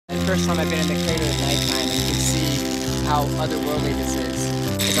first time I've been in the crater at nighttime, and you can see how otherworldly this is.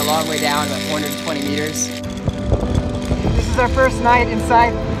 It's a long way down, about 420 meters. This is our first night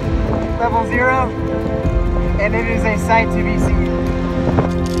inside level 0, and it is a sight to be seen.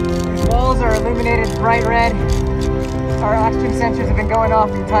 These walls are illuminated bright red. Our oxygen sensors have been going off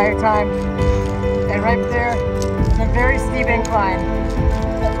the entire time. And right there is a very steep incline.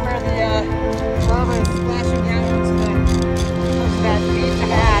 That's where the lava is splashing down into that beach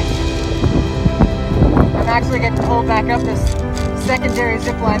of ash. I'm actually getting pulled back up this secondary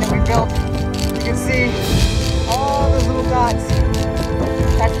zip line that we built. You can see all those little dots.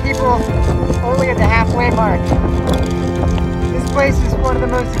 That's people only at the halfway mark. This place is one of the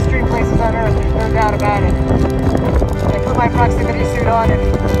most extreme places on Earth, there's no doubt about it. I put my proximity suit on and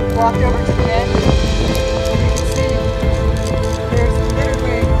walked over to the end. And you can see there's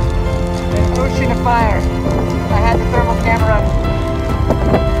literally an ocean of fire. I had the thermal camera.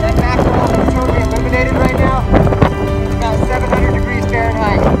 That back wall is totally illuminated right now. It's about 700 degrees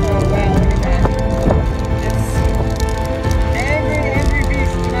Fahrenheit. Oh wow, look at that. It's angry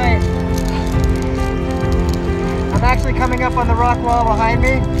beast tonight. I'm actually coming up on the rock wall behind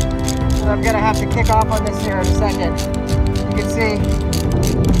me, so I'm gonna have to kick off on this here in a second. You can see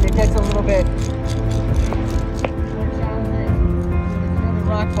it gets a little bit more challenging. There's another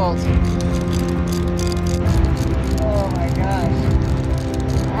rock fault. Oh my gosh.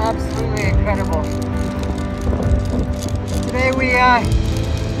 Absolutely incredible. Today we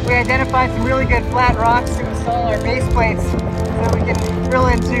identified some really good flat rocks to install our base plates so that we can drill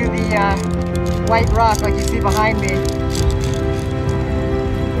into the white rock like you see behind me.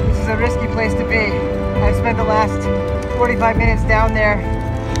 This is a risky place to be. I spent the last 45 minutes down there.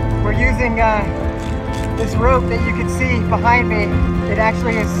 We're using this rope that you can see behind me. It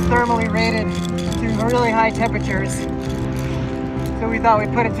actually is thermally rated to really high temperatures. So we thought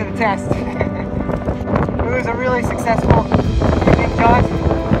we'd put it to the test. It was a really successful evening jaunt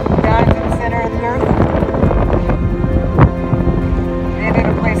down into the center of the earth. And in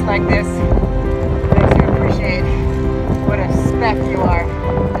a place like this, it makes you appreciate what a speck you are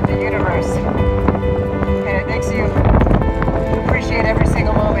in the universe. And it makes you appreciate every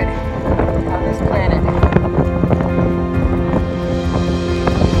single moment on this planet.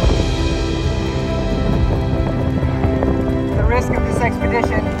 The risk of this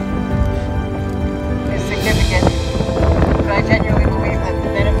expedition is significant, but I genuinely believe that the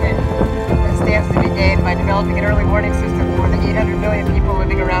benefit that stands to be gained by developing an early warning system for the 800 million people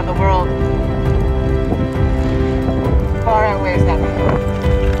living around the world far outweighs that.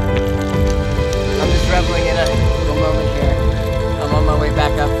 I'm just reveling in a little moment here. I'm on my way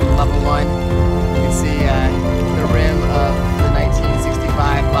back up from level 1. You can see the rim of the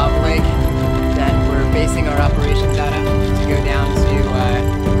 1965 lava lake that we're basing our operations out of to go down to,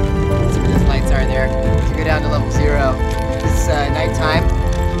 some of those lights are there, to go down to level 0. It's nighttime.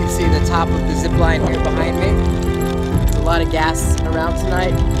 You can see the top of the zip line here behind me. There's a lot of gas around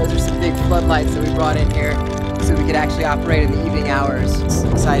tonight. Those are some big floodlights that we brought in here so we could actually operate in the evening hours.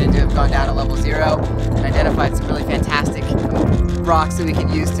 Excited to have gone down to level 0 and identified some really fantastic rocks that we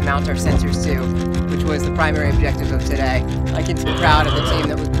can use to mount our sensors to, which was the primary objective of today. I can be proud of the team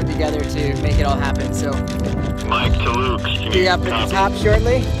that was put together to make it all happen. So, Mike to Luke. Be up at the top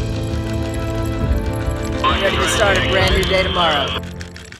shortly. Ready to start a brand new day tomorrow.